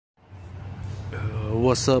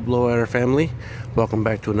What's up, Lowrider family? Welcome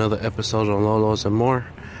back to another episode on Lolos and More.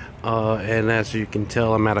 And as you can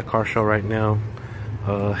tell, I'm at a car show right now,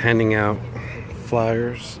 handing out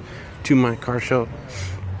flyers to my car show.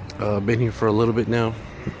 Been here for a little bit now.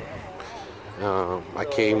 I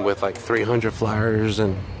came with like 300 flyers,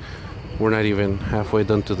 and we're not even halfway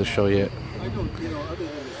done to the show yet.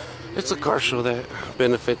 It's a car show that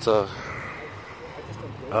benefits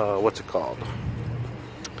what's it called?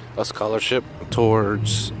 A scholarship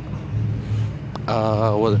towards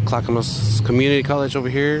clackamas Community College over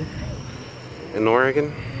here in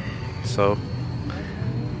Oregon. So,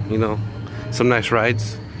 you know, some nice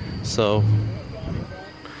rides. So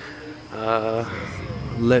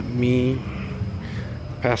let me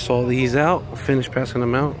pass all these out, finish passing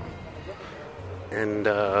them out, and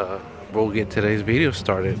we'll get today's video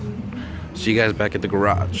started. See you guys back at the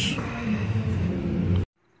garage.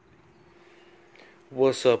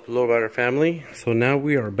 What's up, Lowrider family? So now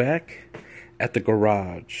we are back at the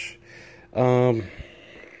garage.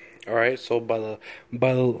 Alright, so by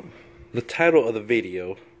the title of the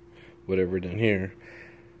video, whatever down here,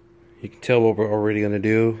 you can tell what we're already gonna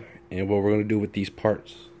do and what we're gonna do with these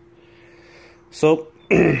parts. So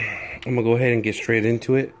I'm gonna go ahead and get straight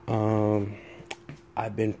into it.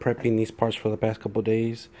 I've been prepping these parts for the past couple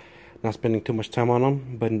days, not spending too much time on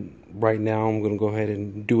them, but right now I'm gonna go ahead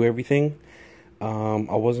and do everything.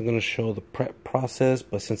 I wasn't going to show the prep process,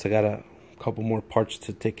 but since I got a couple more parts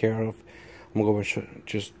to take care of, I'm going to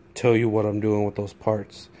just tell you what I'm doing with those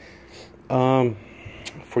parts. Those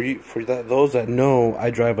that know, I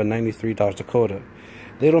drive a 93 Dodge Dakota.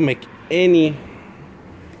 They don't make any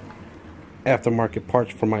aftermarket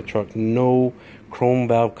parts for my truck. No chrome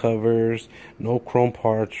valve covers, no chrome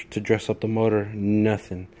parts to dress up the motor,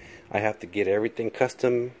 nothing. I have to get everything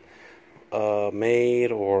custom made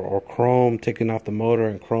or chrome, taken off the motor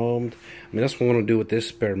and chromed. I mean, that's what I'm going to do with this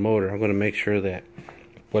spare motor. I'm going to make sure that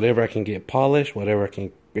whatever I can get polished, whatever I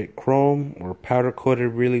can get chrome or powder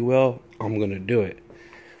coated really well, I'm going to do it.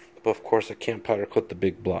 But of course I can't powder coat the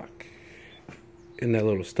big block in that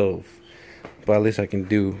little stove, but at least I can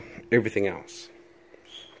do everything else.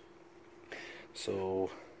 So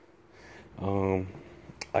I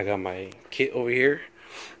got my kit over here.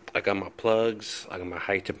 I got my plugs, I got my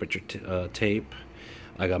high temperature tape,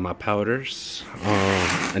 I got my powders.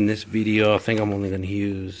 In this video, I think I'm only going to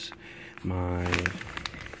use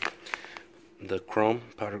the chrome,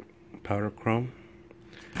 powder chrome.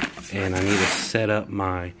 And I need to set up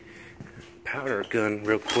my powder gun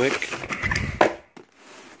real quick.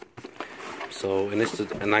 So,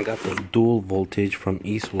 and I got the dual voltage from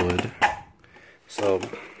Eastwood. So,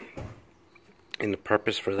 and the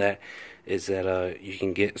purpose for that is that you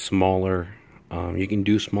can get smaller, you can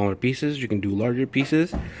do smaller pieces, you can do larger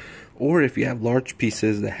pieces, or if you have large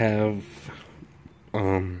pieces that have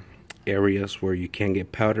areas where you can't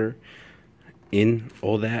get powder in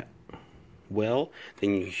all that well,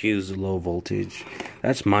 then you use the low voltage.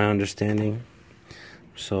 That's my understanding.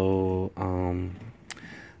 So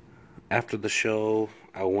after the show,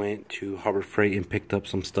 I went to Harbor Freight and picked up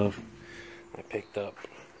some stuff. I picked up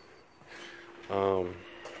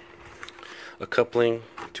a coupling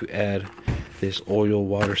to add this oil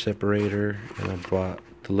water separator, and I bought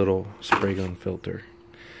the little spray gun filter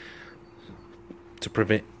to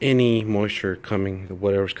prevent any moisture coming,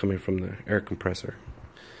 whatever's coming from the air compressor.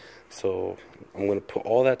 So I'm gonna put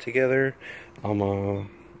all that together. I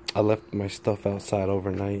left my stuff outside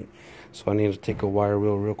overnight, so I need to take a wire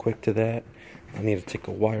wheel real quick to that. I need to take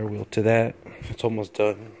a wire wheel to that. It's almost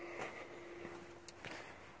done.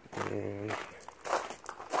 And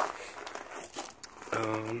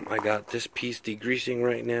I got this piece degreasing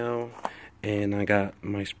right now, and I got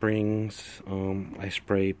my springs. I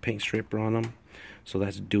spray paint stripper on them, so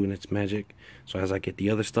that's doing its magic. So as I get the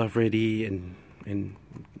other stuff ready and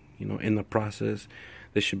you know, in the process,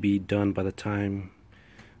 this should be done by the time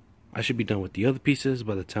I should be done with the other pieces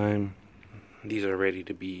by the time these are ready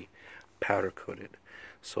to be powder coated.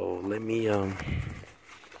 So let me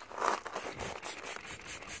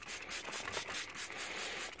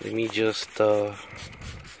just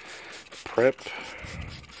prep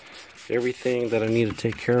everything that I need to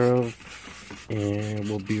take care of, and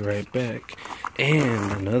we'll be right back.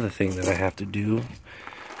 And another thing that I have to do,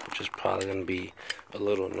 which is probably going to be a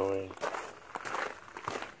little annoying,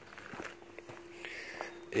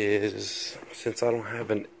 is since I don't have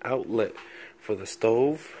an outlet for the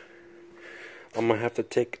stove, I'm going to have to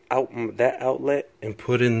take out that outlet and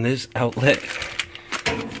put in this outlet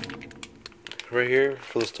right here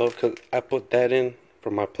for the stove, because I put that in for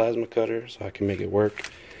my plasma cutter so I can make it work.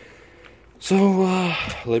 So I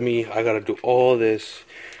gotta do all this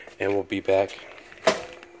and we'll be back.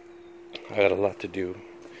 I got a lot to do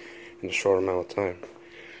in a short amount of time,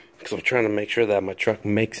 because I'm trying to make sure that my truck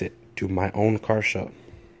makes it to my own car shop.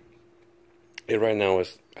 It right now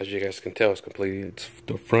is, as you guys can tell,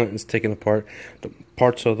 the front is taken apart, the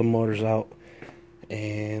parts of the motor's out,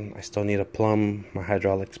 and I still need to plumb my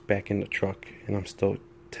hydraulics back in the truck, and I'm still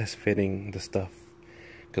test fitting the stuff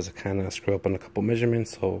because I kind of screwed up on a couple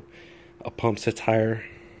measurements, so a pump sits higher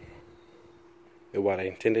than what I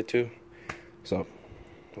intended to. So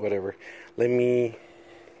whatever, let me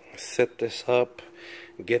set this up,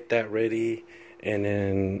 get that ready, and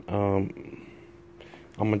then I'm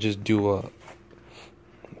gonna just do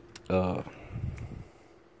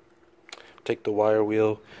take the wire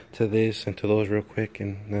wheel to this and to those real quick,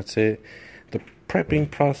 and that's it. The prepping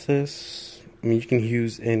process, I mean, you can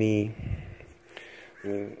use any, I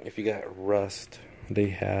mean, if you got rust, they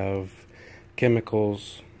have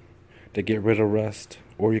chemicals to get rid of rust,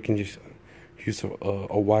 or you can just use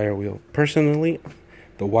a wire wheel. Personally,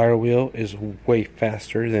 the wire wheel is way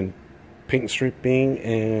faster than paint stripping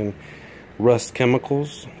and rust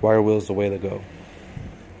chemicals. Wire wheel is the way to go.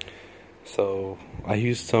 So I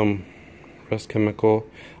used some rust chemical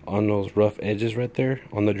on those rough edges right there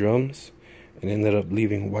on the drums, and ended up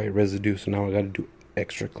leaving white residue, so now I got to do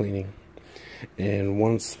extra cleaning. And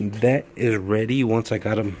once that is ready, once I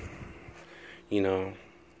got them, you know,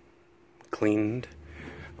 cleaned,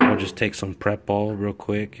 I'll just take some prep ball real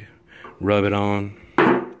quick, rub it on,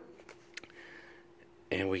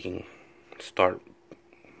 and we can start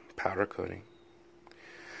powder coating.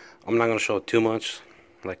 I'm not going to show too much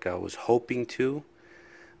like I was hoping to.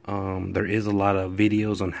 There is a lot of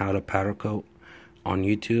videos on how to powder coat on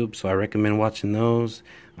YouTube, so I recommend watching those.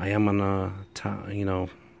 I am on a you know,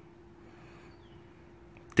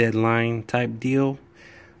 deadline type deal,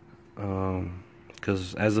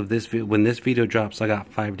 because as of when this video drops, I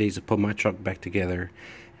got 5 days to put my truck back together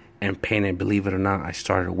and paint it. Believe it or not, I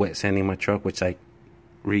started wet sanding my truck, which I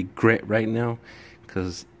regret right now,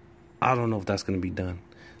 because I don't know if that's going to be done.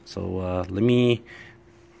 So let me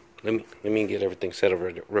get everything set up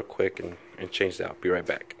real quick and change that. I'll be right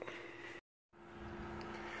back.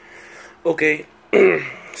 Okay,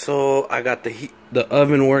 so I got the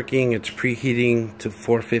oven working. It's preheating to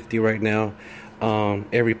 450 right now.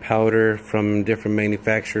 Every powder from different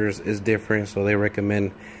manufacturers is different, so they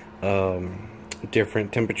recommend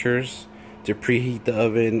different temperatures to preheat the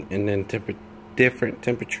oven, and then different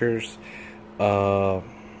temperatures while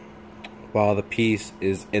the piece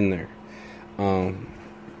is in there.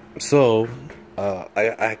 So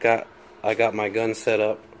I got my gun set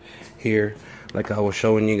up here, like I was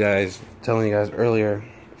showing you guys, telling you guys earlier.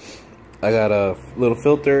 I got a little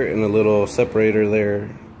filter and a little separator there.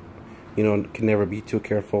 You know, can never be too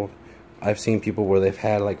careful. I've seen people where they've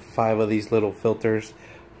had like 5 of these little filters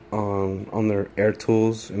on their air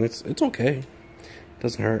tools, and it's okay. It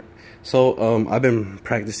doesn't hurt. So I've been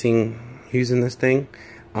practicing using this thing.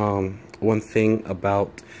 One thing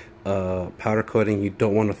about powder coating, you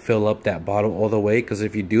don't want to fill up that bottle all the way, because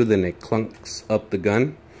if you do, then it clunks up the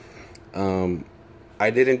gun. I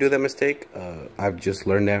didn't do that mistake. I've just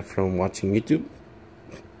learned that from watching YouTube.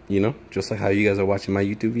 You know, just like how you guys are watching my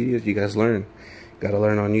YouTube videos, you guys learn. Gotta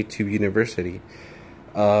learn on YouTube University.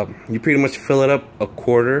 You pretty much fill it up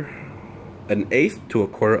an eighth to a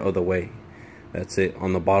quarter of the way. That's it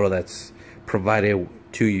on the bottle that's provided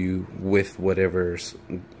to you with whatever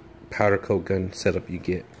powder coat gun setup you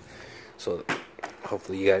get. So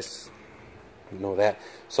hopefully you guys know that.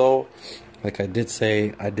 So like I did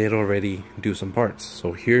say, I did already do some parts.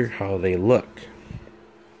 So here how they look.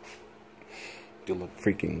 They look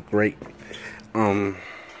freaking great. They're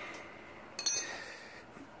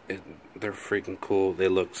freaking cool. They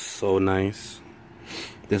look so nice.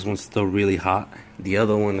 This one's still really hot. The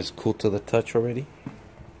other one is cool to the touch already.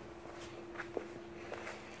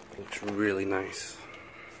 Looks really nice.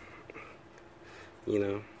 You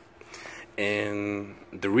know. And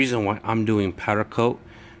the reason why I'm doing powder coat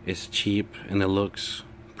is cheap, and it looks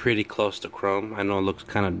pretty close to chrome. I know it looks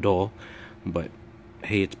kind of dull, but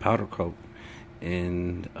hey, it's powder coat.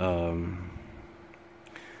 And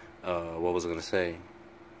what was I gonna say?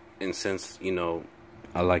 And since, you know,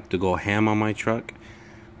 I like to go ham on my truck,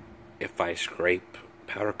 if I scrape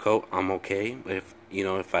powder coat, I'm okay. If, you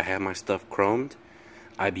know, if I have my stuff chromed,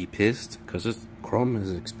 I'd be pissed, because chrome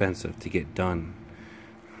is expensive to get done.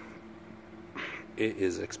 It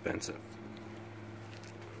is expensive.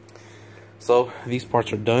 So these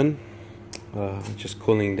parts are done, just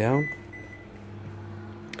cooling down.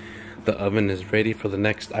 The oven is ready for the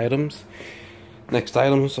next items. Next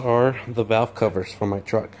items are the valve covers for my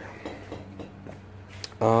truck.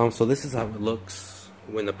 So this is how it looks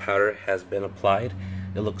when the powder has been applied.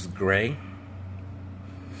 It looks gray.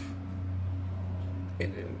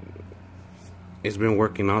 It's been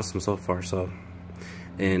working awesome so far. So,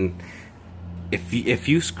 and if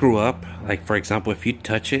you screw up, like for example, if you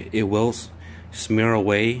touch it, it will smear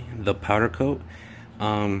away the powder coat.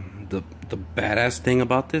 The badass thing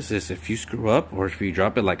about this is if you screw up or if you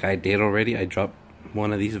drop it, like I did already, I dropped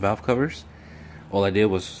one of these valve covers. All I did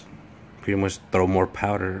was pretty much throw more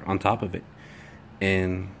powder on top of it,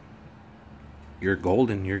 and you're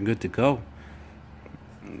golden. You're good to go.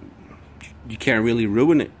 You can't really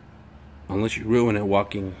ruin it unless you ruin it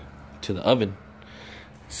walking to the oven.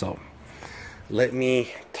 So let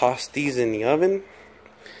me toss these in the oven,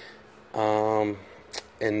 and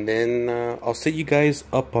then I'll set you guys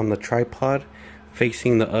up on the tripod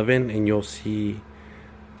facing the oven, and you'll see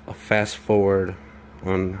a fast forward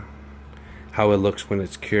on how it looks when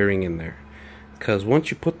it's curing in there. Because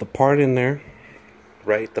once you put the part in there,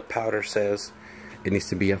 right, the powder says it needs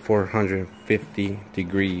to be at 450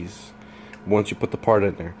 degrees once you put the part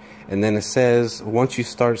in there. And then it says once you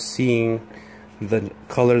start seeing the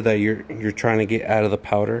color that you're trying to get out of the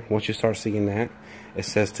powder, once you start seeing that, it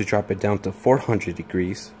says to drop it down to 400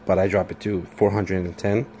 degrees, but I drop it to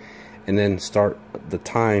 410, and then start the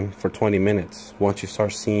time for 20 minutes once you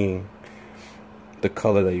start seeing the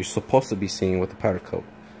color that you're supposed to be seeing with the powder coat.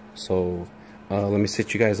 So let me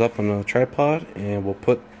set you guys up on a tripod, and we'll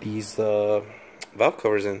put these valve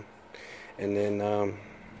covers in, and then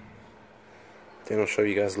I'll show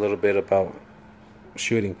you guys a little bit about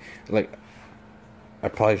shooting. Like, I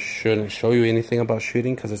probably shouldn't show you anything about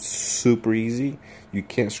shooting because it's super easy. You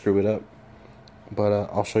can't screw it up. But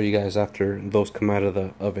I'll show you guys after those come out of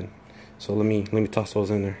the oven. So let me toss those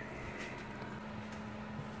in there.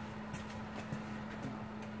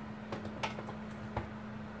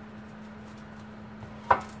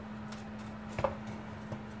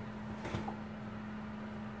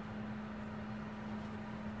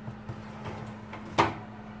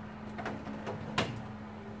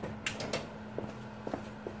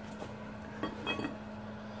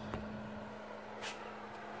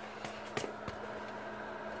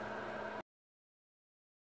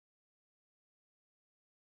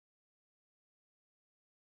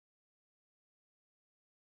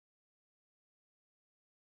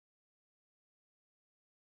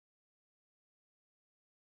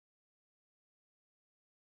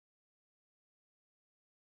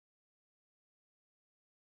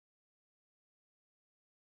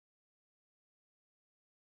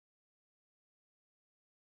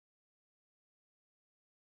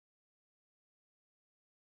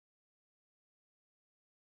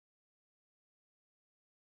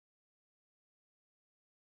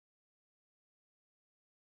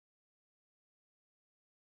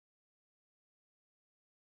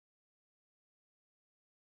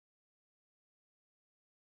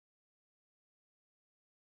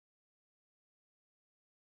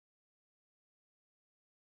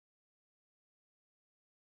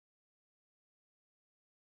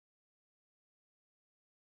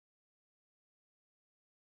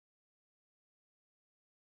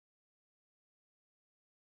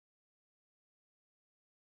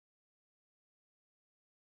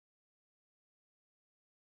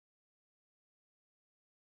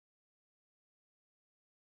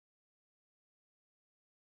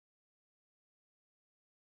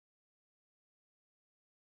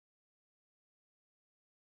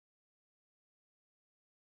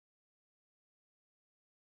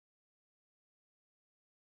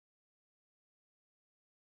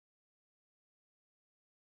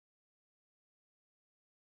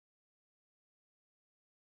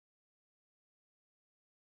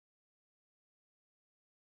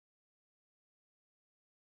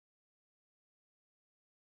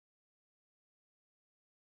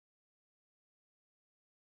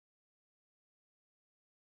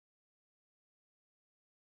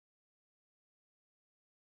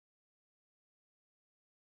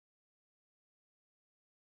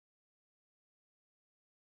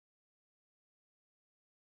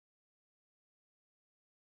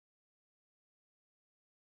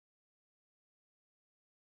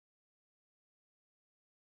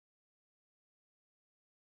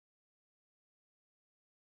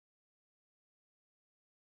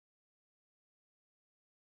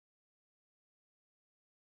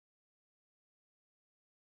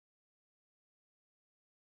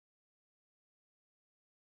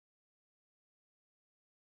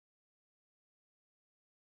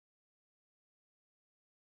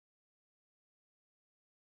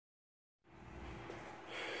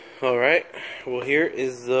 Alright, well, here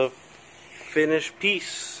is the finished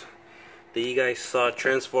piece that you guys saw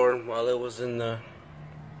transform while it was in the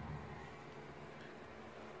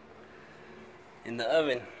in the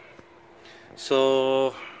oven.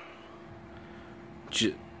 So,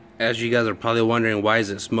 as you guys are probably wondering, why is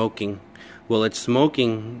it smoking? Well, it's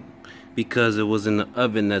smoking because it was in the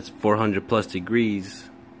oven that's 400 plus degrees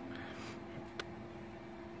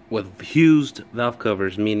with fused valve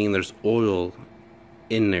covers, meaning there's oil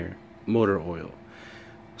in there, motor oil.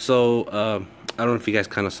 So I don't know if you guys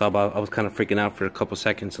kind of saw, but I was kind of freaking out for a couple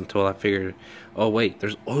seconds until I figured, oh wait,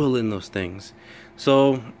 there's oil in those things.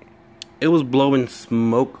 So it was blowing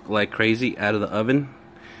smoke like crazy out of the oven,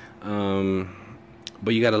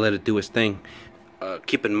 but you got to let it do its thing.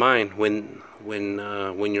 Keep in mind when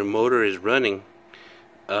your motor is running,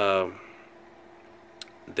 your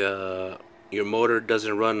motor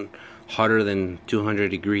doesn't run hotter than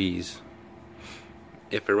 200 degrees.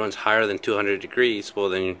 If it runs higher than 200 degrees, well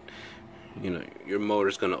then, you know, your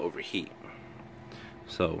motor's gonna overheat.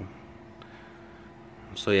 So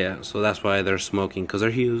yeah, so that's why they're smoking, because they're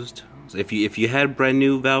used. So if you had brand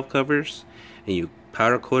new valve covers and you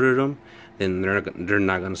powder coated them, then they're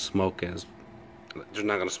not gonna smoke at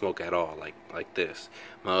all like this.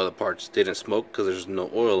 My other parts didn't smoke because there's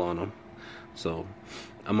no oil on them. So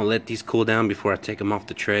I'm gonna let these cool down before I take them off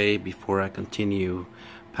the tray, before I continue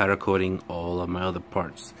powder coating all of my other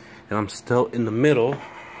parts. And I'm still in the middle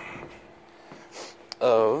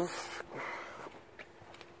of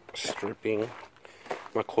stripping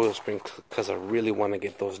my coil springs because I really want to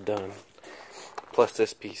get those done. Plus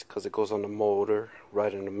this piece, because it goes on the motor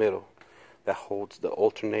right in the middle, that holds the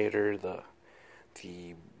alternator, the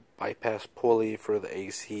bypass pulley for the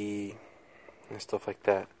AC and stuff like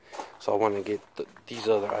that. So I want to get these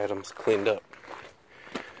other items cleaned up.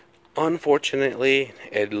 Unfortunately,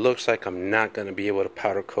 it looks like I'm not going to be able to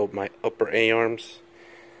powder coat my upper A-arms.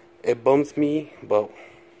 It bums me, but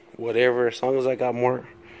whatever, as long as I got more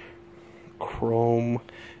chrome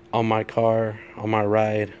on my car, on my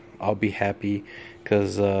ride, I'll be happy.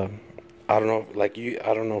 Because I don't know,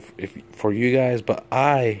 I don't know if for you guys, but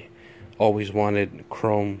I always wanted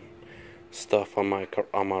chrome stuff on my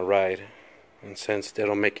ride. And since they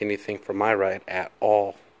don't make anything for my ride at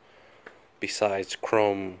all besides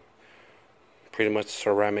chrome, pretty much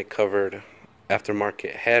ceramic covered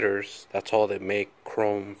aftermarket headers, that's all they make,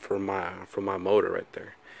 chrome for my motor right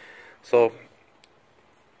there. So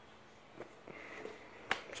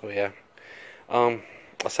yeah, I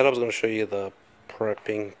said I was going to show you the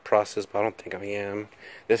prepping process, but I don't think I am.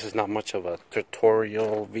 This is not much of a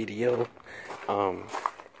tutorial video.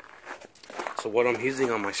 So what I'm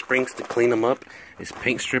using on my springs to clean them up is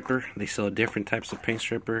paint stripper. They sell different types of paint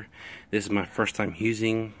stripper. This is my first time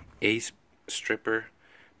using a paint stripper.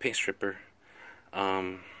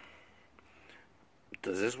 Does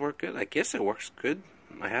this work good? I guess it works good.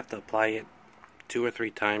 I have to apply it 2 or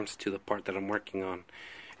 3 times to the part that I'm working on,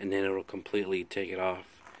 and then it'll completely take it off.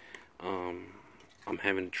 I'm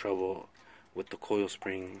having trouble with the coil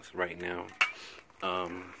springs right now.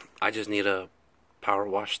 I just need to power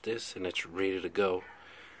wash this and it's ready to go.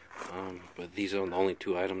 But these are the only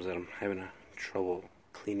 2 items that I'm having trouble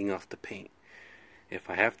cleaning off the paint. If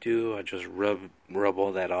I have to, I just rub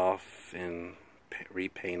all that off and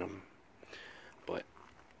repaint them. But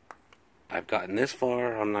I've gotten this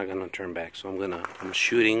far, I'm not gonna turn back. So I'm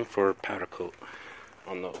shooting for powder coat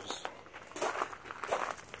on those.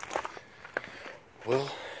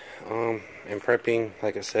 Well, in prepping,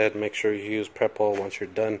 like I said, make sure you use prep oil once you're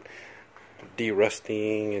done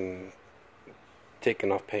de-rusting and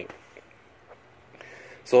taking off paint.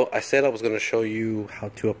 So I said I was going to show you how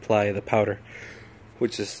to apply the powder,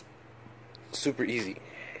 which is super easy.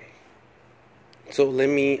 So let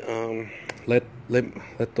me let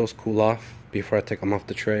those cool off before I take them off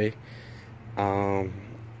the tray, and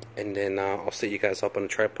then I'll set you guys up on the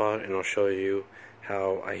tripod and I'll show you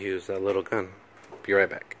how I use that little gun. Be right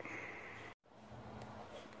back.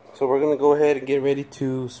 So we're gonna go ahead and get ready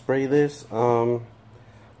to spray this.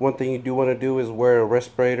 One thing you do want to do is wear a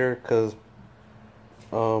respirator, because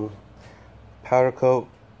powder coat,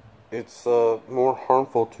 it's more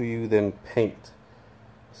harmful to you than paint.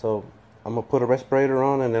 So I'm gonna put a respirator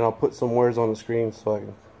on, and then I'll put some words on the screen so I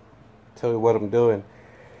can tell you what I'm doing.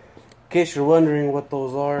 In case you're wondering what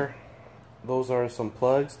those are some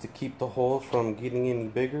plugs to keep the holes from getting any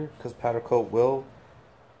bigger, because powder coat will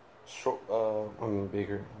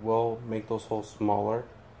will make those holes smaller.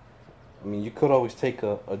 I mean, you could always take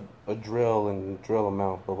a drill and drill them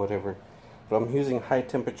out or whatever, but I'm using high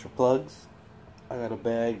temperature plugs. I got a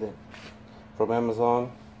bag from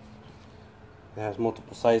Amazon. It has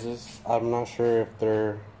multiple sizes. I'm not sure if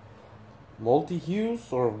they're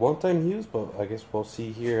multi-use or one-time use, but I guess we'll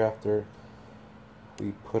see here after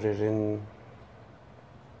we put it in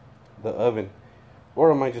the oven.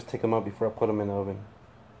 Or I might just take them out before I put them in the oven.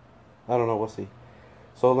 I don't know, we'll see.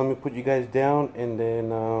 So let me put you guys down, and then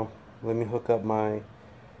let me hook up my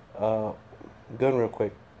gun real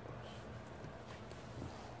quick.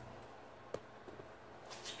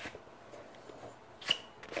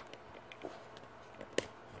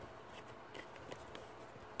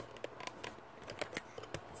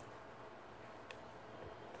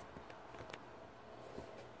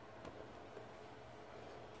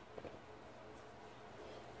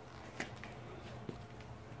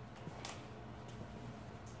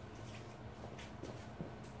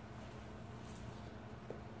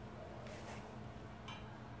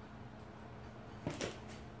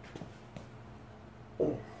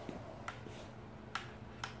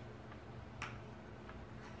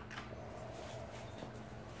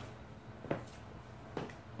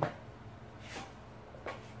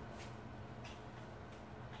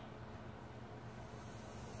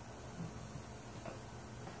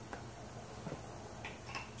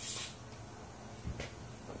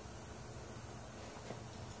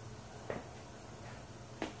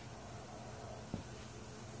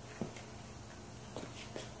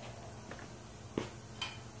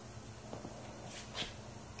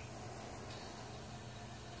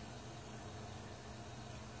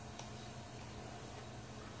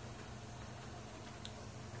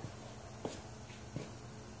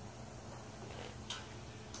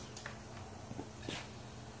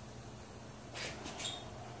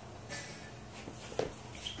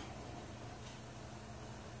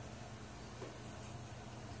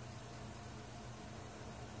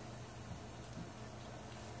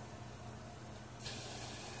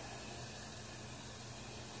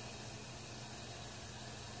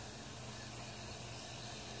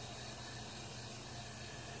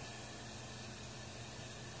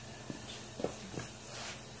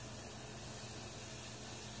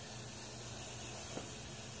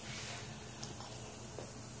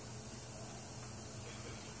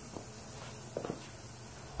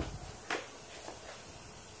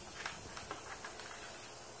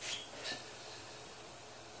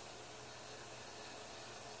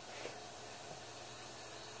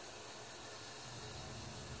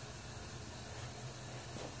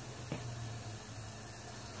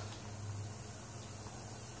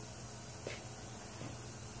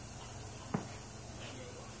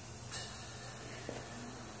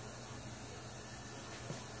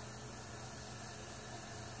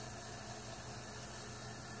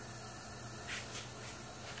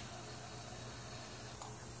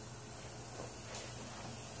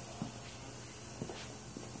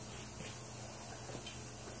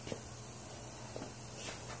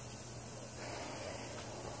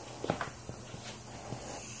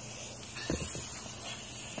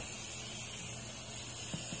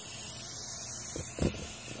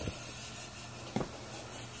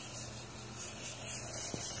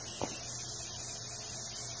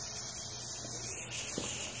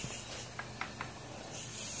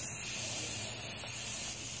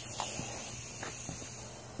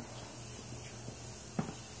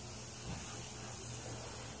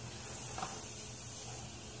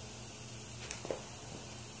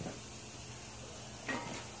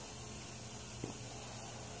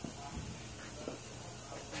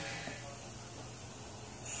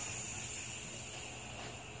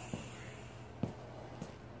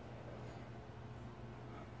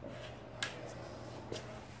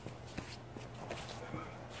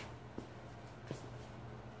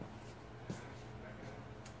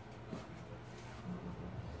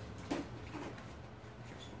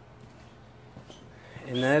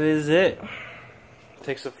 And that is it.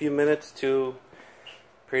 Takes a few minutes to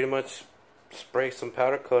pretty much spray some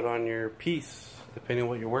powder coat on your piece, depending on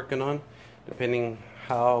what you're working on, depending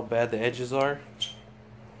how bad the edges are.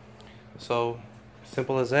 So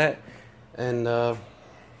simple as that. And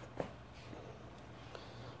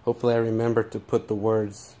hopefully I remember to put the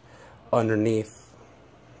words underneath,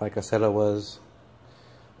 like I said I was,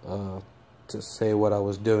 to say what I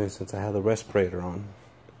was doing, since I have the respirator on.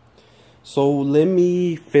 So let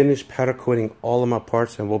me finish powder coating all of my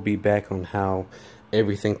parts, and we'll be back on how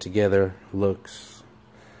everything together looks.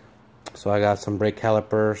 So I got some brake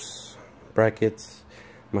calipers, brackets,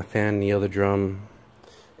 my fan, the other drum,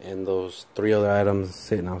 and those 3 other items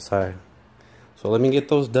sitting outside. So let me get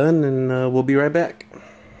those done, and we'll be right back.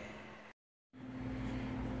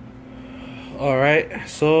 Alright,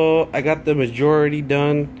 so I got the majority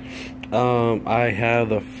done. I have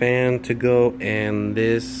the fan to go, and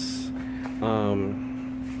this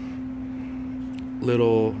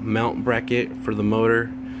little mount bracket for the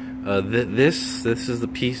motor. This is the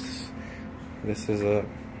piece. This is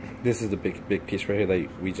the big piece right here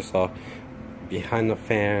that we just saw. behind the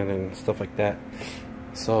fan and stuff like that.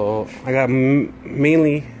 So I got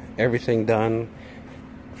mainly everything done.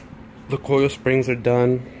 The coil springs are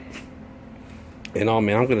done. And oh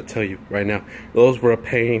man, I'm gonna tell you right now, those were a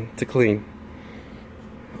pain to clean.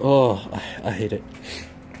 Oh, I hate it.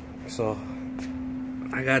 So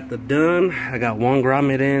I got the done. I got one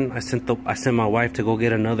grommet in. I sent my wife to go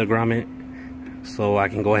get another grommet so I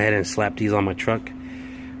can go ahead and slap these on my truck.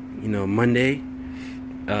 You know, Monday.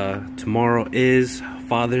 Tomorrow is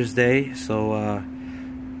Father's Day, so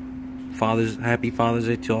happy Father's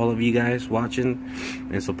Day to all of you guys watching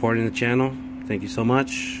and supporting the channel. Thank you so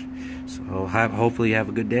much. So hopefully you have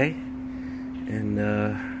a good day, and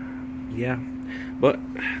yeah, but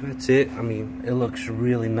that's it. I mean, it looks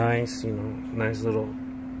really nice, you know, nice little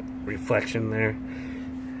reflection there.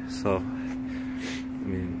 So I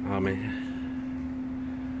mean, oh man,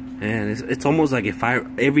 and it's almost like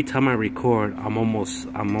every time I record, I'm almost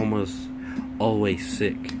always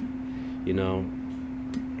sick, you know.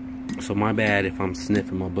 So my bad if I'm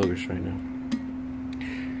sniffing my boogers right now.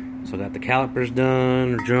 So I got the calipers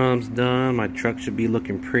done, the drums done. My truck should be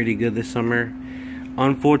looking pretty good this summer.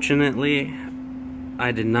 Unfortunately,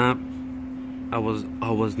 I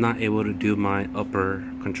was not able to do my upper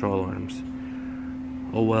control arms.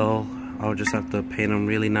 Oh well, I'll just have to paint them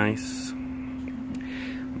really nice.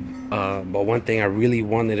 But one thing I really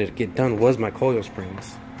wanted to get done was my coil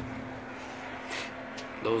springs.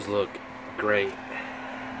 Those look great.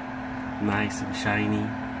 Nice and shiny.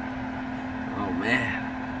 Oh man.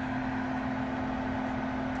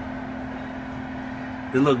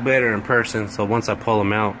 They look better in person, so once I pull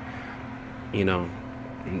them out, you know,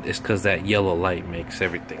 it's because that yellow light makes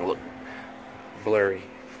everything look blurry.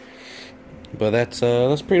 But that's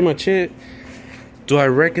pretty much it. Do I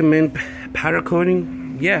recommend powder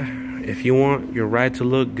coating? Yeah. If you want your ride to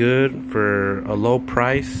look good for a low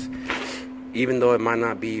price, even though it might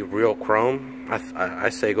not be real chrome, I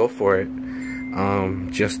say go for it.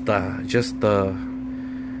 Just the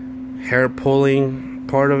hair pulling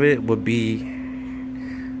part of it would be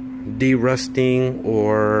de-rusting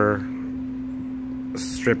or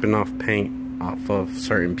stripping off paint off of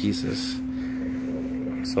certain pieces.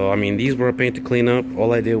 So I mean, these were a paint to clean up.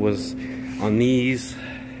 All I did was on these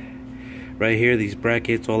right here, these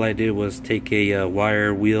brackets, all I did was take a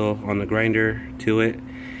wire wheel on the grinder to it,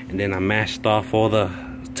 and then I mashed off all the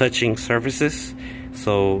touching surfaces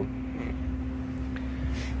so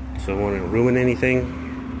I wouldn't ruin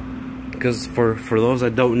anything. Because for those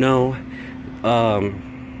that don't know,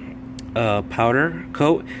 powder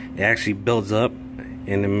coat, it actually builds up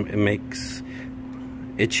and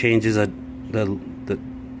it changes the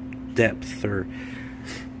depth or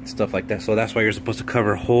stuff like that. So that's why you're supposed to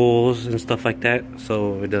cover holes and stuff like that,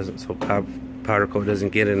 so powder coat doesn't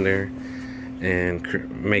get in there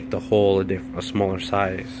and make the hole a smaller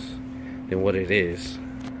size than what it is.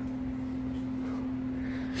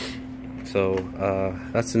 So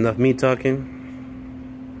that's enough me talking.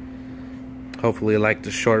 Hopefully you liked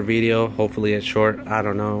the short video. Hopefully it's short, I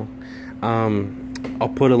don't know. I'll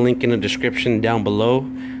put a link in the description down below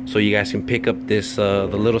so you guys can pick up this the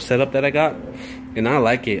little setup that I got, and I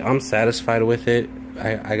like it. I'm satisfied with it.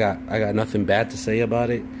 I got nothing bad to say about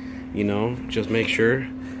it. You know, just make sure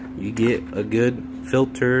you get a good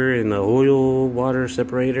filter and the oil water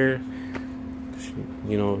separator.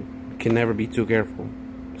 You know, can never be too careful.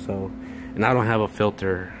 So, and I don't have a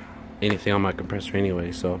filter anything on my compressor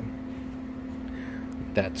anyway, so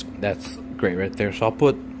that's great right there. So I'll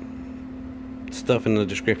put stuff in the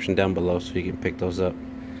description down below so you can pick those up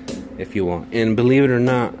if you want. And believe it or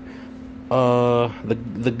not,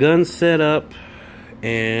 the gun setup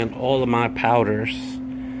and all of my powders,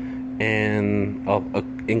 and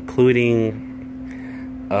including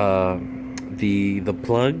the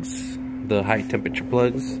plugs, the high temperature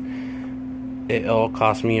plugs, it all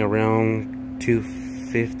cost me around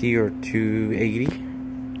 $250 or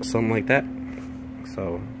 $280, something like that.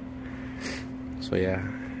 So yeah,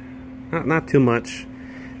 not too much,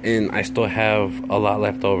 and I still have a lot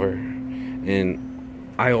left over, and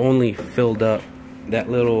I only filled up that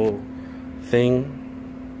little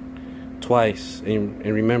thing twice, and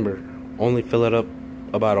remember, only fill it up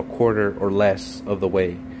about a quarter or less of the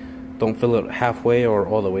way. Don't fill it halfway or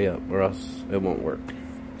all the way up, or else it won't work.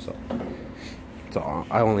 So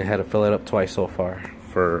I only had to fill it up twice so far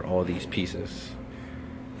for all these pieces.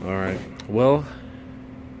 Alright, well,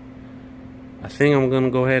 I think I'm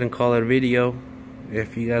gonna go ahead and call it a video.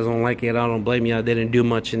 If you guys don't like it, I don't blame you. I didn't do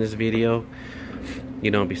much in this video,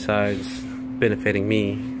 you know, besides benefiting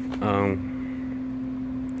me.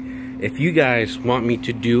 If you guys want me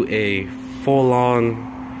to do a full-on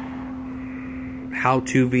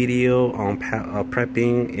how-to video on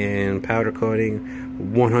prepping and powder coating,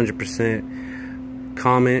 100%.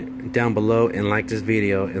 Comment down below and like this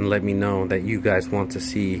video and let me know that you guys want to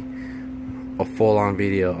see a full-on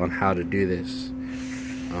video on how to do this.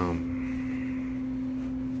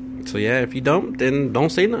 So yeah, if you don't, then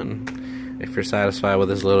don't say nothing if you're satisfied with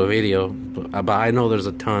this little video. But I know there's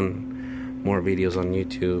a ton more videos on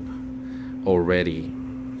YouTube already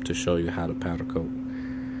to show you how to powder coat.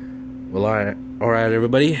 Well, alright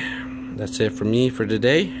everybody, that's it for me for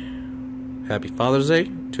today. Happy Father's Day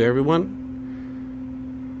to everyone,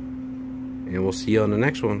 and we'll see you on the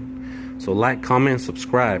next one. So like, comment, and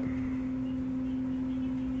subscribe.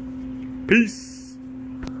 Peace.